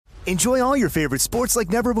Enjoy all your favorite sports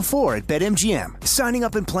like never before at BetMGM. Signing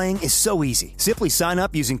up and playing is so easy. Simply sign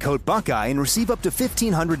up using code Buckeye and receive up to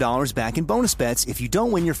 $1,500 back in bonus bets if you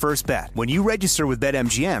don't win your first bet. When you register with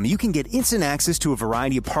BetMGM, you can get instant access to a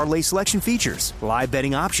variety of parlay selection features, live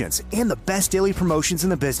betting options, and the best daily promotions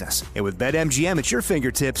in the business. And with BetMGM at your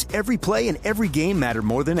fingertips, every play and every game matter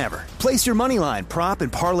more than ever. Place your moneyline, prop,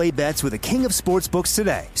 and parlay bets with the king of sportsbooks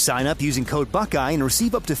today. Sign up using code Buckeye and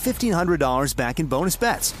receive up to $1,500 back in bonus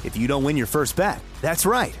bets if you don't win your first bet. That's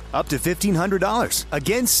right, up to $1,500.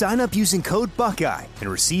 Again, sign up using code Buckeye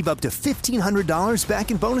and receive up to $1,500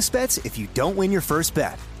 back in bonus bets if you don't win your first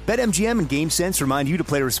bet. BetMGM and GameSense remind you to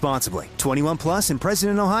play responsibly. 21 plus and present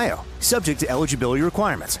in Ohio. Subject to eligibility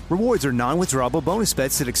requirements. Rewards are non-withdrawable bonus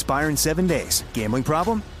bets that expire in 7 days. Gambling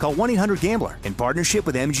problem? Call 1-800-GAMBLER in partnership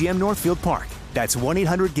with MGM Northfield Park. That's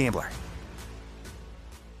 1-800-GAMBLER.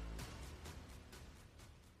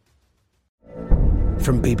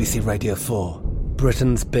 From BBC Radio 4,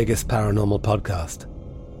 Britain's biggest paranormal podcast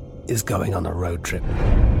is going on a road trip.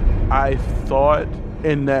 I thought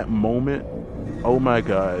in that moment, oh my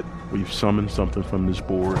God, we've summoned something from this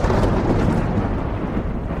board.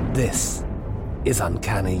 This is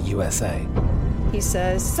Uncanny USA. He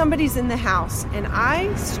says, somebody's in the house, and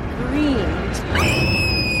I screamed.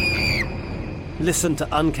 Listen to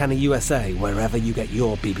Uncanny USA wherever you get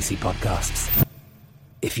your BBC podcasts,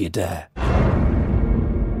 if you dare.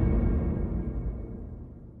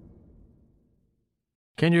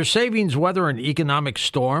 Can your savings weather an economic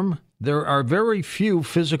storm? There are very few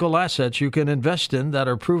physical assets you can invest in that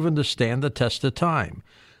are proven to stand the test of time.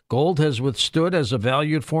 Gold has withstood as a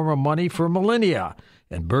valued form of money for millennia,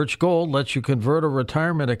 and Birch Gold lets you convert a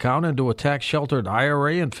retirement account into a tax-sheltered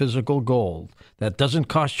IRA and physical gold. That doesn't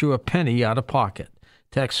cost you a penny out of pocket.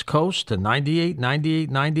 Text COAST to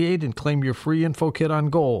 989898 and claim your free info kit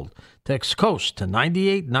on gold. Text COAST to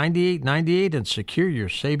 989898 and secure your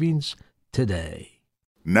savings today.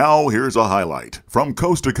 Now here's a highlight from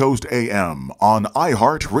Coast to Coast AM on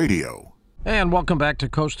iHeartRadio. And welcome back to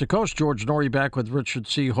Coast. George Noory back with Richard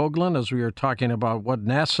C. Hoagland as we are talking about what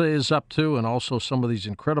NASA is up to and also some of these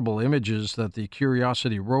incredible images that the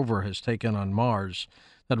Curiosity rover has taken on Mars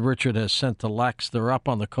that Richard has sent to Lex. They're up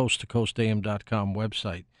on the coasttocoastam.com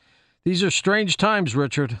website. These are strange times,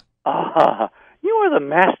 Richard. You are the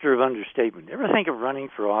master of understatement. Ever think of running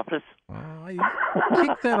for office? I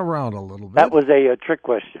kicked that around a little bit. That was a trick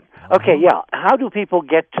question. Okay, yeah. How do people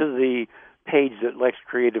get to the page that Lex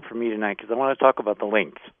created for me tonight? Because I want to talk about the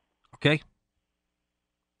links. Okay.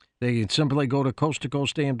 They can simply go to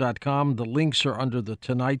coasttocoastam.com. The links are under the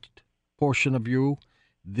Tonight portion of you.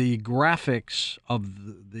 The graphics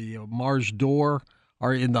of the Mars door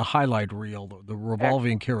are in the highlight reel, the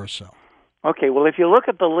revolving carousel. Okay, well, if you look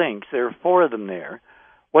at the links, there are 4 of them there.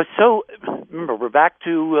 Remember, we're back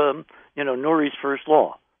to, Noory's first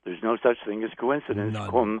law. There's no such thing as coincidence,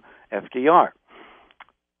 cum FDR.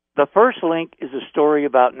 The first link is a story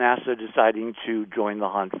about NASA deciding to join the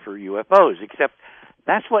hunt for UFOs, except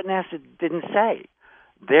that's what NASA didn't say.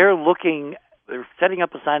 They're setting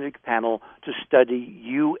up a scientific panel to study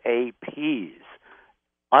UAPs,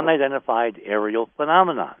 unidentified aerial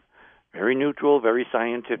phenomenon. Very neutral, very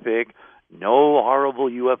scientific, no horrible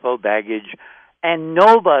UFO baggage, and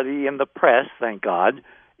nobody in the press, thank God,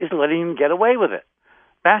 is letting him get away with it.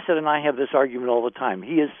 Bassett and I have this argument all the time.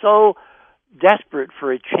 He is so desperate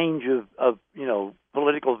for a change of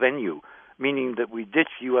political venue, meaning that we ditch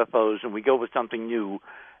UFOs and we go with something new,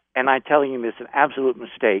 and I'm telling him it's an absolute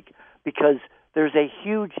mistake because there's a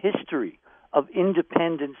huge history of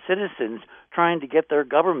independent citizens trying to get their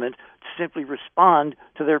government to simply respond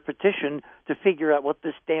to their petition to figure out what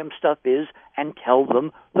this damn stuff is and tell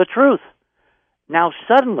them the truth. Now,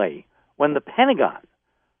 suddenly, when the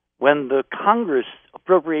Congress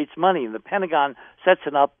appropriates money and the Pentagon sets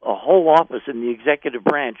up a whole office in the executive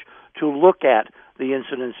branch to look at the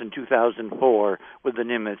incidents in 2004 with the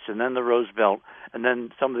Nimitz and then the Roosevelt and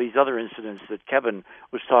then some of these other incidents that Kevin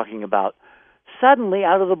was talking about, suddenly,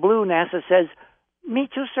 out of the blue, NASA says, "Me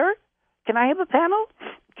too, sir? Can I have a panel?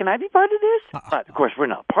 Can I be part of this?" But, of course, we're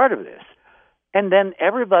not part of this. And then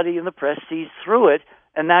everybody in the press sees through it,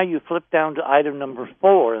 and now you flip down to item number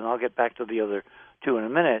 4, and I'll get back to the other 2 in a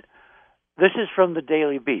minute. This is from the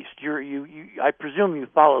Daily Beast. I presume you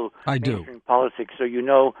follow mainstream politics, so you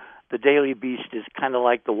know the Daily Beast is kind of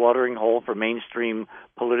like the watering hole for mainstream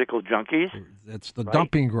political junkies. It's the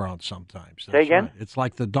dumping ground sometimes. Say again? Right. It's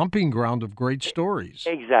like the dumping ground of great stories.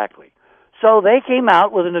 Exactly. So they came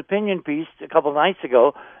out with an opinion piece a couple of nights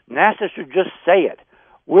ago. NASA should just say it.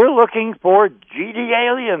 We're looking for GD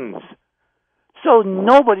aliens. So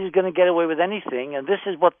nobody's going to get away with anything, and this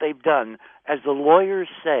is what they've done. As the lawyers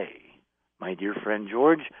say, my dear friend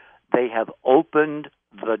George, they have opened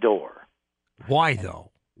the door. Why,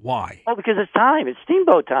 though? Why? Oh, because it's time. It's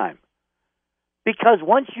steamboat time. Because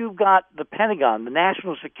once you've got the Pentagon, the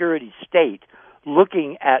national security state,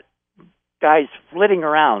 looking at guys flitting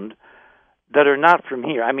around that are not from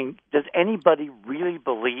here, I mean, does anybody really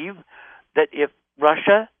believe that if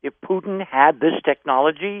Putin had this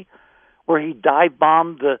technology where he dive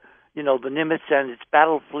bombed the Nimitz and its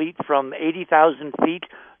battle fleet from 80,000 feet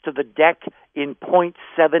to the deck in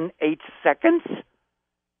 0.78 seconds?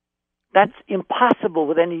 That's impossible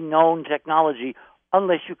with any known technology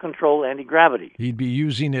unless you control anti-gravity. He'd be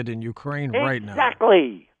using it in Ukraine right now.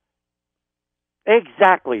 Exactly.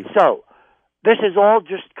 So this is all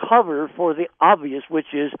just cover for the obvious,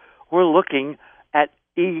 which is we're looking at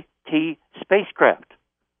ET spacecraft.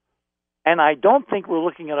 And I don't think we're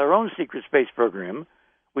looking at our own secret space program,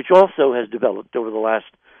 which also has developed over the last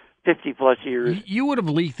 50-plus years. You would have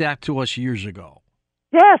leaked that to us years ago.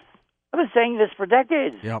 Yes. I've been saying this for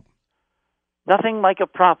decades. Yep. Nothing like a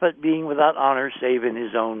prophet being without honor save in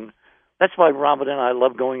his own. That's why Robert and I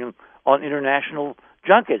love going on international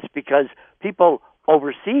junkets, because people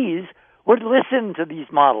overseas would listen to these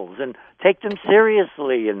models and take them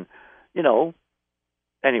seriously. And,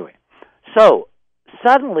 anyway. So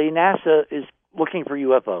suddenly NASA is looking for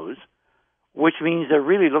UFOs, which means they're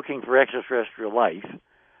really looking for extraterrestrial life.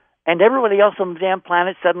 And everybody else on the damn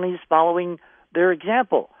planet suddenly is following their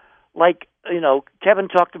example. Like, Kevin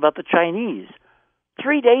talked about the Chinese.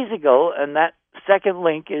 3 days ago, and that third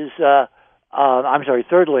link is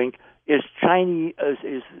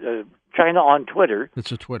China on Twitter.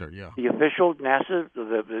 It's a Twitter, yeah. The official NASA,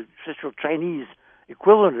 the official Chinese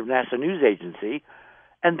equivalent of NASA news agency,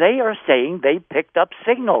 and they are saying they picked up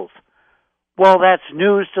signals. Well, that's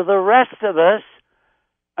news to the rest of us.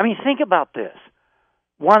 I mean, think about this.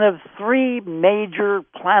 One of three major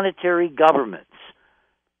planetary governments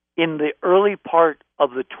in the early part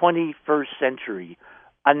of the 21st century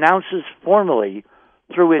announces formally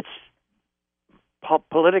through its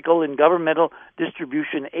political and governmental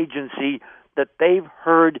distribution agency that they've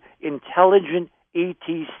heard intelligent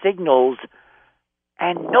ET signals,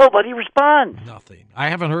 and nobody responds. Nothing. I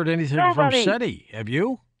haven't heard anything from SETI. Have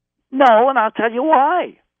you? No, and I'll tell you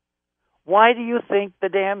why. Why do you think the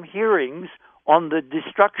damn hearings on the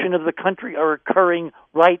destruction of the country are occurring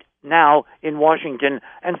right now in Washington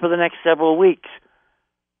and for the next several weeks?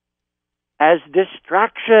 As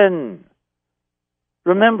distraction.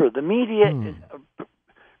 Remember, the media is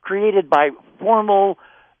created by formal,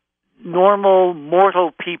 normal,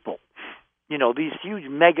 mortal people. These huge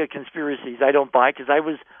mega conspiracies I don't buy because I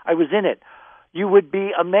was in it. You would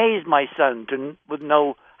be amazed, my son, would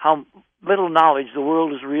know how little knowledge the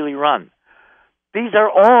world is really run. These are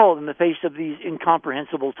all, in the face of these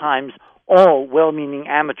incomprehensible times, all well-meaning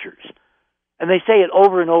amateurs. And they say it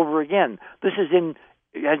over and over again. It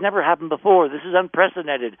has never happened before. This is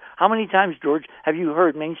unprecedented. How many times, George, have you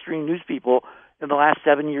heard mainstream news people in the last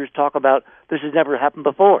 7 years talk about this has never happened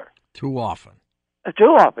before? Too often.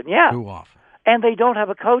 Too often, yeah. Too often. And they don't have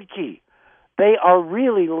a code key. They are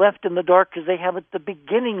really left in the dark because they haven't the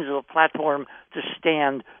beginnings of a platform to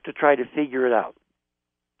stand to try to figure it out.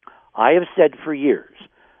 I have said for years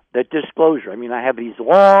that disclosure, I have these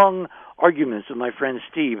long arguments with my friend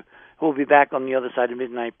Steve, who will be back on the other side of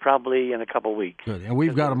midnight probably in a couple weeks. Good. And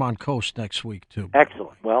we've got him on Coast next week, too.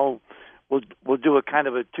 Excellent. Well, we'll do a kind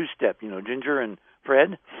of a two-step, Ginger and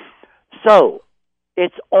Fred. So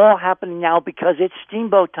it's all happening now because it's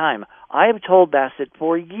steamboat time. I have told Bassett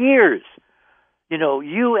for years,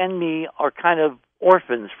 you and me are kind of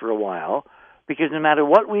orphans for a while because no matter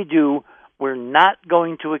what we do, we're not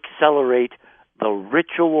going to accelerate the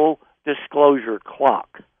ritual disclosure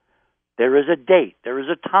clock. There is a date, there is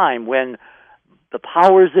a time when the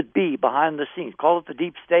powers that be behind the scenes, call it the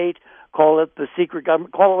deep state, call it the secret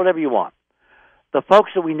government, call it whatever you want, the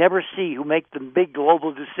folks that we never see who make the big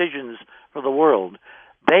global decisions for the world,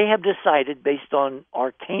 they have decided, based on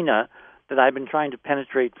arcana that I've been trying to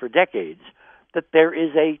penetrate for decades, that there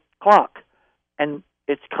is a clock, and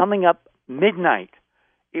it's coming up midnight.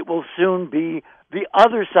 It will soon be the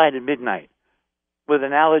other side of midnight, with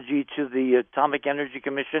analogy to the Atomic Energy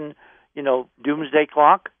Commission, doomsday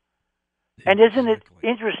clock. And isn't it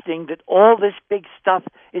interesting that all this big stuff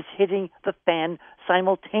is hitting the fan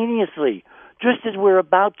simultaneously, just as we're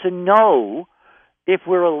about to know if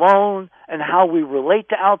we're alone and how we relate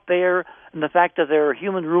to out there, and the fact that there are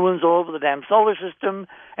human ruins all over the damn solar system,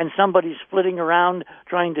 and somebody's flitting around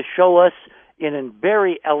trying to show us in a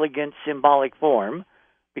very elegant symbolic form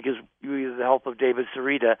because we, with the help of David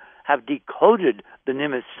Sarita, have decoded the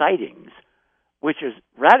Nimitz sightings, which is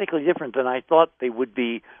radically different than I thought they would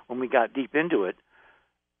be when we got deep into it.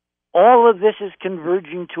 All of this is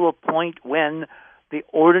converging to a point when the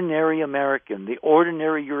ordinary American, the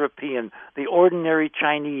ordinary European, the ordinary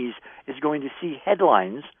Chinese is going to see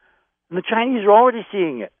headlines, and the Chinese are already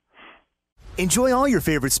seeing it. Enjoy all your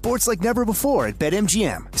favorite sports like never before at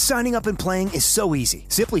BetMGM. Signing up and playing is so easy.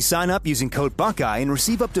 Simply sign up using code Buckeye and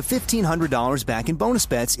receive up to $1,500 back in bonus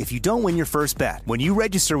bets if you don't win your first bet. When you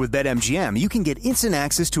register with BetMGM, you can get instant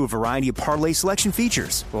access to a variety of parlay selection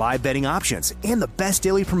features, live betting options, and the best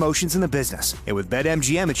daily promotions in the business. And with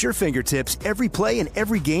BetMGM at your fingertips, every play and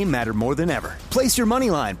every game matter more than ever. Place your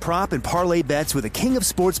moneyline, prop, and parlay bets with the king of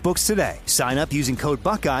sportsbooks today. Sign up using code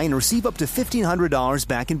Buckeye and receive up to $1,500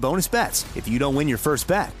 back in bonus bets if you don't win your first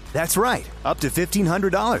bet. That's right, up to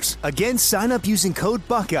 $1,500. Again, sign up using code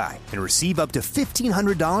Buckeye and receive up to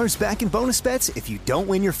 $1,500 back in bonus bets if you don't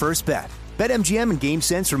win your first bet. BetMGM and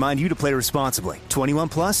GameSense remind you to play responsibly. 21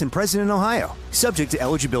 plus and present in Ohio. Subject to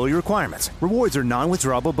eligibility requirements. Rewards are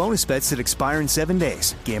non-withdrawable bonus bets that expire in 7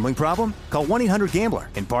 days. Gambling problem? Call 1-800-GAMBLER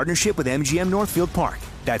in partnership with MGM Northfield Park.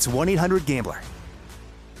 That's 1-800-GAMBLER.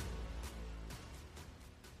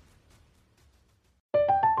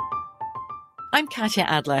 I'm Katya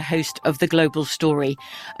Adler, host of The Global Story.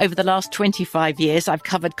 Over the last 25 years, I've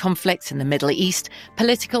covered conflicts in the Middle East,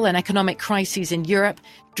 political and economic crises in Europe,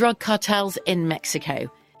 drug cartels in Mexico.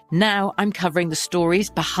 Now I'm covering the stories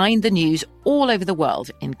behind the news all over the world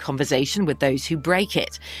in conversation with those who break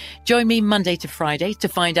it. Join me Monday to Friday to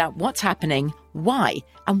find out what's happening, why,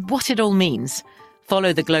 and what it all means.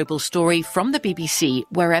 Follow The Global Story from the BBC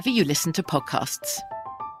wherever you listen to podcasts.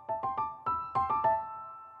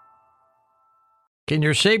 Can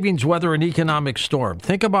your savings weather an economic storm?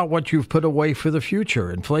 Think about what you've put away for the future.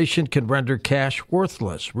 Inflation can render cash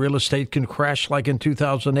worthless. Real estate can crash like in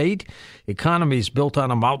 2008. Economies built on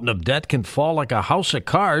a mountain of debt can fall like a house of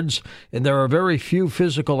cards. And there are very few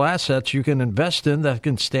physical assets you can invest in that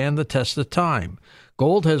can stand the test of time.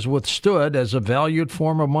 Gold has withstood as a valued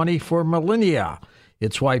form of money for millennia.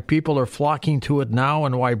 It's why people are flocking to it now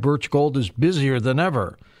and why Birch Gold is busier than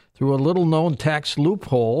ever. Through a little-known tax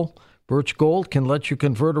loophole, Birch Gold can let you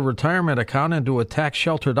convert a retirement account into a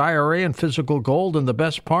tax-sheltered IRA in physical gold, and the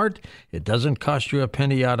best part, it doesn't cost you a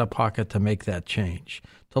penny out of pocket to make that change.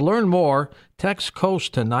 To learn more, text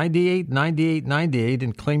COAST to 989898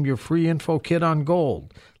 and claim your free info kit on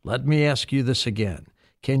gold. Let me ask you this again.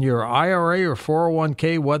 Can your IRA or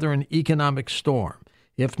 401k weather an economic storm?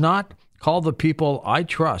 If not, call the people I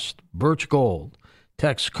trust, Birch Gold.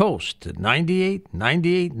 Text COAST to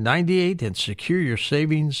 989898 and secure your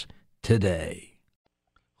savings today.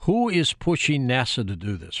 Who is pushing NASA to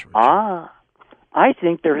do this, Richard? I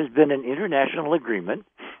think there has been an international agreement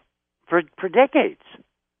for decades.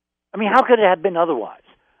 I mean, how could it have been otherwise?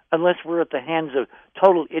 Unless we're at the hands of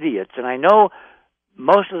total idiots. And I know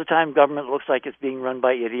most of the time government looks like it's being run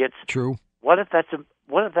by idiots. True. What if that's a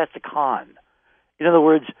con? In other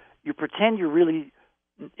words, you pretend you're really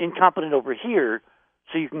incompetent over here,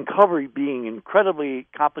 so you can cover being incredibly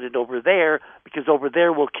competent over there, because over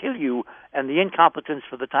there will kill you, and the incompetence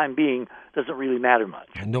for the time being doesn't really matter much.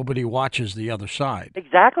 And nobody watches the other side.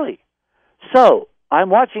 Exactly. So I'm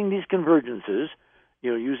watching these convergences,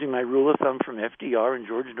 using my rule of thumb from FDR and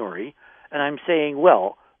George Noory, and I'm saying,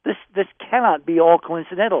 well, this cannot be all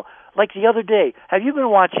coincidental. Like the other day, have you been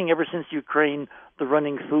watching ever since Ukraine the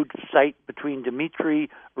running food site between Dmitry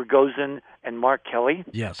Rogozin and Mark Kelly?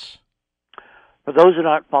 Yes. For those who are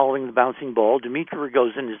not following the bouncing ball, Dmitry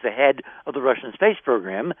Rogozin is the head of the Russian space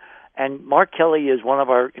program, and Mark Kelly is one of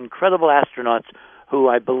our incredible astronauts who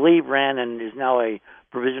I believe ran and is now a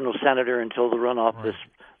provisional senator until the runoff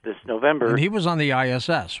this November. And he was on the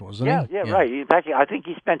ISS, wasn't he? Yeah, right. In fact, I think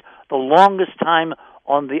he spent the longest time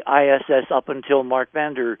on the ISS up until Mark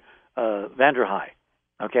Vander High,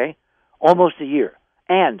 okay? Almost a year.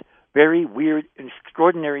 And very weird,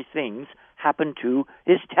 extraordinary things happened to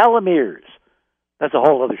his telomeres. That's a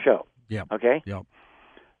whole other show. Yeah. Okay? Yep.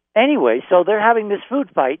 Anyway, so they're having this food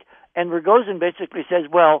fight, and Rogozin basically says,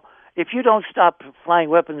 well, if you don't stop flying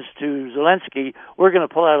weapons to Zelensky, we're going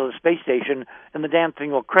to pull out of the space station, and the damn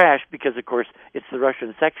thing will crash because, of course, it's the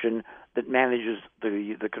Russian section that manages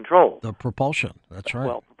the control. The propulsion. That's right.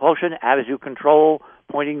 Well, propulsion, attitude control,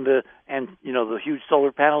 pointing the huge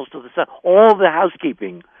solar panels to the sun. All the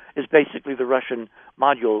housekeeping is basically the Russian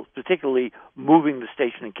module, particularly moving the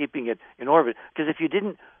station and keeping it in orbit. Because if you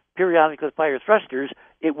didn't periodically fire thrusters,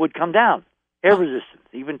 it would come down. air resistance,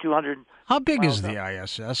 even 200. How big is up. the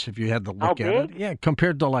ISS if you had to How look at it? big? Yeah,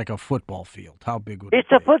 compared to like a football field. How big would it be?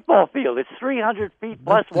 It's a football field. It's 300 feet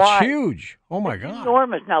plus wide. It's huge. Oh, my It's God.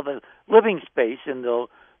 enormous. Now, the living space and the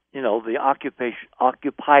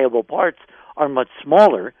occupiable parts are much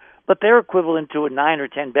smaller, but they're equivalent to a 9 or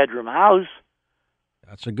 10 bedroom house.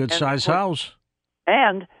 That's a good size house.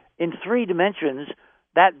 And in 3 dimensions,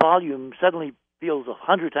 that volume suddenly feels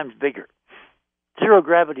 100 times bigger. Zero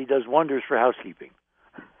gravity does wonders for housekeeping.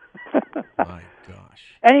 My gosh.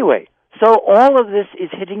 Anyway, so all of this is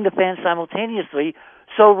hitting the fan simultaneously.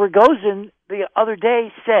 So Rogozin the other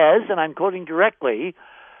day says, and I'm quoting directly,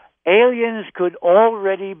 aliens could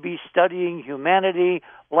already be studying humanity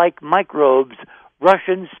like microbes,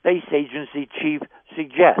 Russian Space Agency chief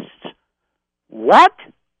suggests. What?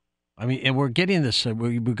 I mean, and we're getting this.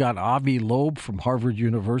 We got Avi Loeb from Harvard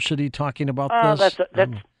University talking about this.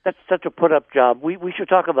 That's such a put-up job. We should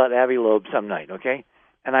talk about Avi Loeb some night, okay?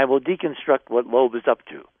 And I will deconstruct what Loeb is up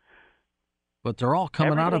to. But they're all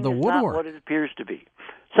coming out of the Everything is woodwork. not what it appears to be.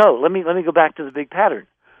 So let me go back to the big pattern.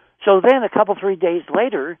 So then, 3 days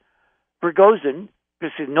later, Rogozin,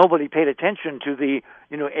 because nobody paid attention to the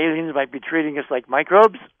aliens might be treating us like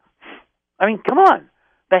microbes. I mean, come on.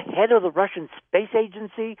 The head of the Russian Space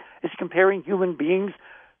Agency is comparing human beings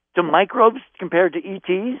to microbes compared to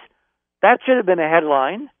ETs. That should have been a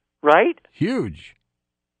headline, right? Huge.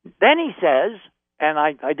 Then he says, and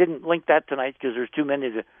I didn't link that tonight because there's too many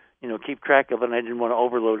to keep track of, and I didn't want to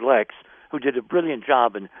overload Lex, who did a brilliant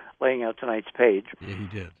job in laying out tonight's page. Yeah, he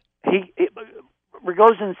did.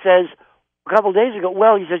 Rogozin says a couple of days ago,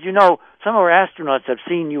 he says, some of our astronauts have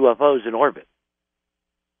seen UFOs in orbit.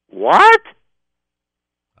 What?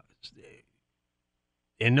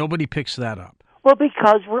 And nobody picks that up. Well,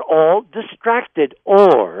 because we're all distracted,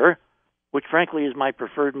 or, which frankly is my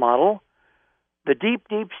preferred model, the deep,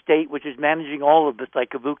 deep state, which is managing all of this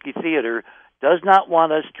like kabuki theater, does not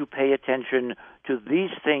want us to pay attention to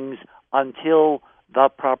these things until the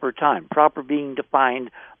proper time, proper being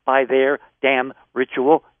defined by their damn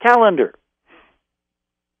ritual calendar.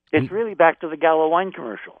 It's really back to the Gallo wine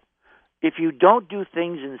commercial. If you don't do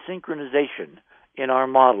things in synchronization in our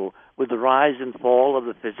model with the rise and fall of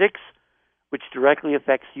the physics, which directly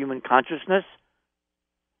affects human consciousness,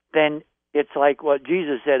 then it's like what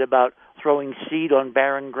Jesus said about throwing seed on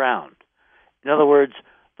barren ground. In other words,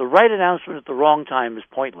 the right announcement at the wrong time is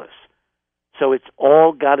pointless. So it's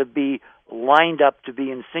all got to be lined up to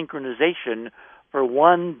be in synchronization for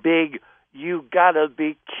one big, you got to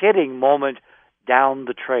be kidding moment down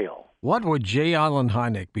the trail. What would J. Allen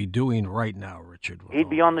Hynek be doing right now, Richard? He'd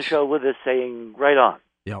be on the show with us saying, right on.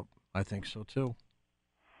 Yep, I think so, too.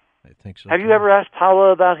 Have you ever asked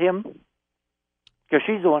Paula about him? Because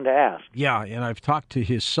she's the one to ask. Yeah, and I've talked to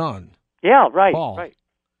his son. Yeah, right, Paul. right.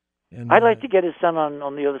 And, I'd like to get his son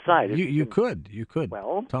on the other side. You could.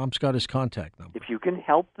 Well, Tom's got his contact number. If you can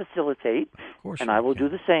help facilitate, of course, and I will do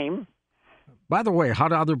the same. By the way, how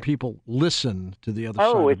do other people listen to the other side?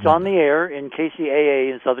 Oh, it's on the air in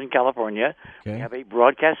KCAA in Southern California. Okay. We have a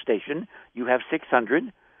broadcast station. You have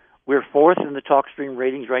 600. We're fourth in the TalkStream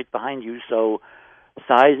ratings right behind you, so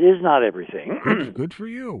size is not everything. Good for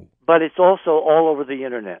you. But it's also all over the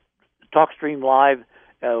Internet. TalkStream Live,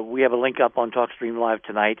 we have a link up on TalkStream Live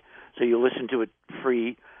tonight, so you listen to it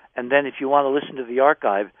free. And then if you want to listen to the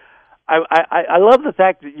archive, I love the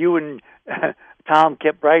fact that you and Tom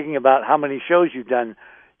kept bragging about how many shows you've done.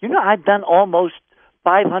 I've done almost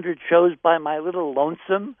 500 shows by my little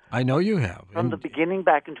lonesome. I know you have. From the beginning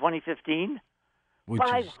back in 2015.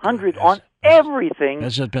 500 on everything.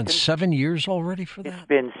 Has it been 7 years already for that? It's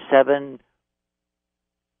been 7,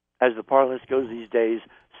 as the parlance goes these days,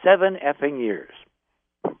 7 effing years.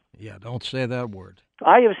 Yeah, don't say that word.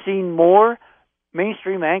 I have seen more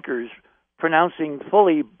mainstream anchors pronouncing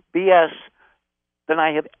fully BS than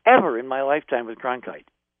I have ever in my lifetime with Cronkite.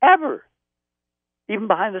 Ever. Even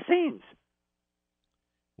behind the scenes.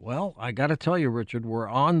 Well, I got to tell you, Richard, we're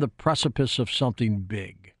on the precipice of something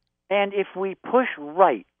big. And if we push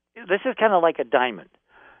right, this is kind of like a diamond.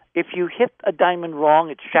 If you hit a diamond wrong,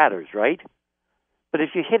 it shatters, right? But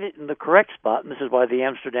if you hit it in the correct spot, and this is why the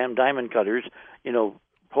Amsterdam diamond cutters,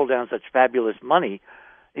 pull down such fabulous money,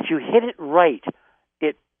 if you hit it right,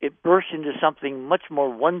 it bursts into something much more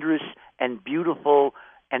wondrous and beautiful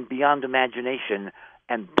and beyond imagination.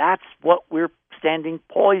 And that's what we're standing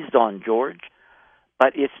poised on, George.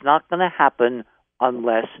 But it's not going to happen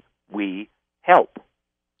unless we help.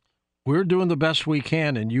 We're doing the best we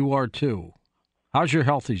can, and you are too. How's your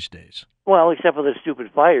health these days? Well, except for the stupid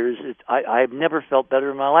fires, I've never felt better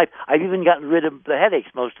in my life. I've even gotten rid of the headaches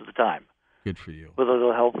most of the time. Good for you. With a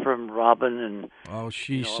little help from Robin and. Oh,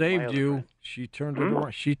 she saved you. She turned it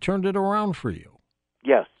around. She turned it around for you.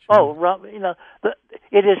 Yes. Oh, Robin.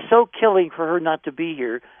 It is so killing for her not to be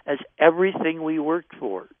here, as everything we worked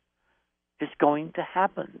for is going to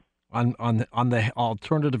happen. On the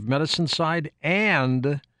alternative medicine side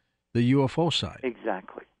and the UFO side.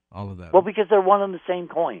 Exactly. All of that. Well, because they're one and the same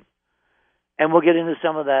coin. And we'll get into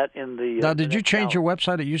some of that in the... Now, did you change your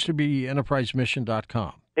website? It used to be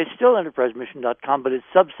enterprisemission.com. It's still enterprisemission.com, but it's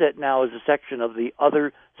subset now as a section of the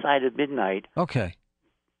other side of midnight. Okay.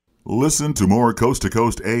 Listen to more Coast to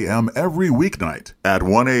Coast AM every weeknight at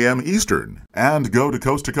 1 a.m. Eastern. And go to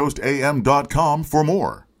coasttocoastam.com for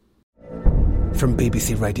more. From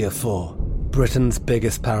BBC Radio 4, Britain's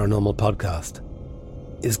biggest paranormal podcast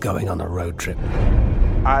is going on a road trip.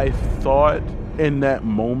 I thought in that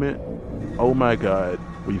moment, oh my God,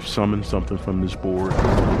 we've summoned something from this board.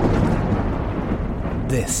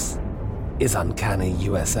 This is Uncanny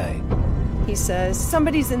USA. He says,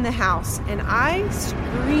 somebody's in the house, and I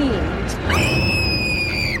screamed.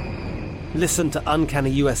 Listen to Uncanny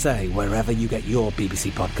USA wherever you get your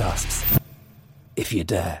BBC podcasts, if you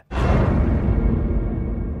dare.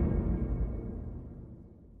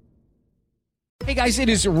 Hey guys, it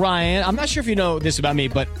is Ryan. I'm not sure if you know this about me,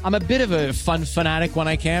 but I'm a bit of a fun fanatic when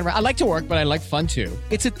I can. I like to work, but I like fun too.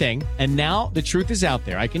 It's a thing. And now the truth is out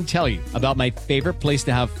there. I can tell you about my favorite place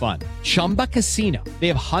to have fun. Chumba Casino. They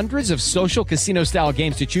have hundreds of social casino style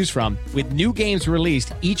games to choose from with new games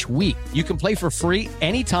released each week. You can play for free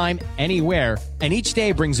anytime, anywhere. And each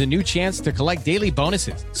day brings a new chance to collect daily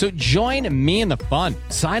bonuses. So join me in the fun.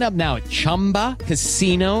 Sign up now at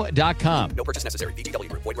ChumbaCasino.com. No purchase necessary.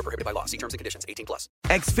 VGW. Void where prohibited by law. See terms and conditions. 18+.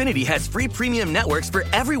 Xfinity has free premium networks for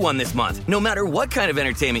everyone this month, no matter what kind of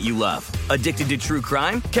entertainment you love. Addicted to true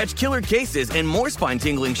crime? Catch killer cases and more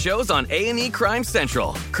spine-tingling shows on A&E Crime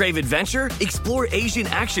Central. Crave adventure? Explore Asian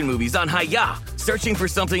action movies on Hi-Ya. Searching for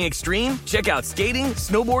something extreme? Check out skating,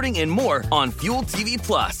 snowboarding, and more on Fuel TV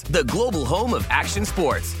Plus, the global home of action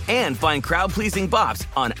sports. And find crowd-pleasing bops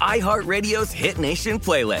on iHeartRadio's Hit Nation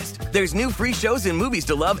playlist. There's new free shows and movies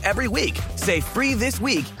to love every week. Say free this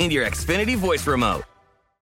week in your Xfinity voice remote.